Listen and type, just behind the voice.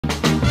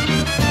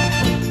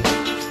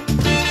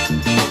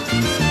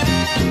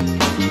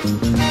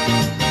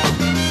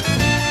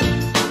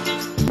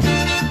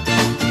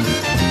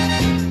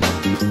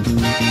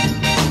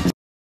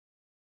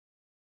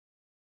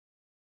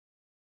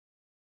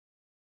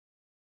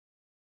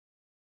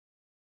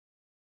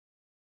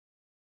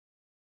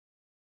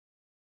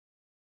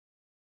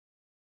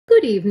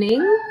Good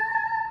evening.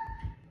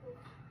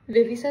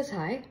 Vivi says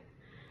hi.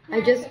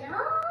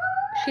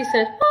 She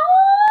said,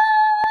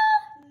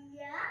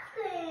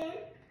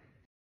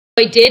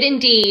 I did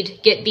indeed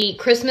get the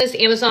Christmas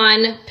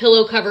Amazon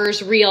pillow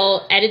covers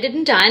reel edited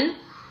and done.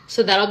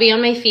 So that'll be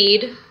on my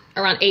feed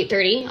around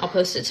 8:30. I'll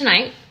post it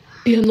tonight.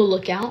 Be on the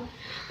lookout.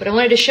 But I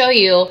wanted to show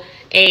you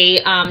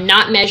a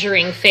not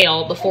measuring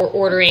fail before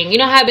ordering. You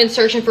know how I've been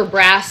searching for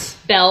brass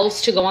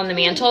bells to go on the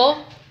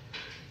mantle?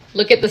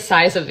 Look at the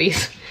size of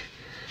these.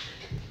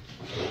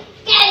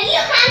 Daddy, you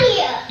come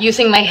here.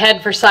 Using my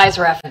head for size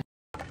reference.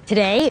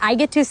 Today, I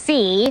get to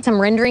see some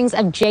renderings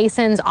of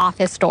Jason's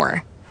office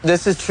door.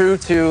 This is true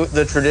to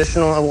the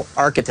traditional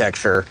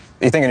architecture.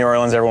 You think of New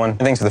Orleans, everyone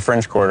thinks of the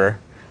French Quarter,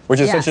 which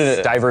is such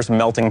a diverse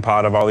melting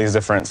pot of all these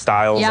different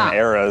styles and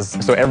eras.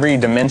 So every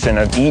dimension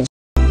of each.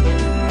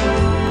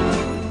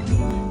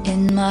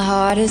 In my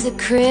heart is a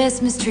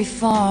Christmas tree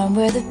farm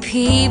where the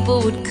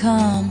people would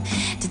come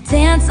to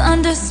dance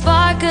under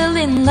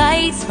sparkling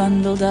lights,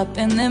 bundled up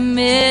in their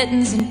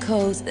mittens and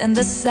coats, and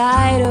the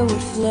cider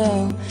would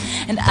flow.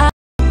 And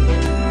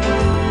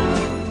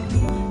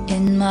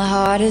in my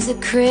heart is a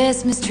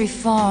Christmas tree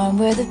farm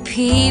where the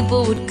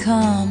people would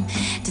come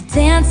to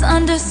dance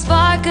under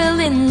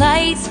sparkling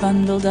lights,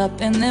 bundled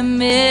up in their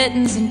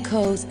mittens and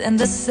coats, and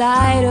the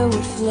cider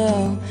would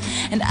flow.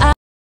 And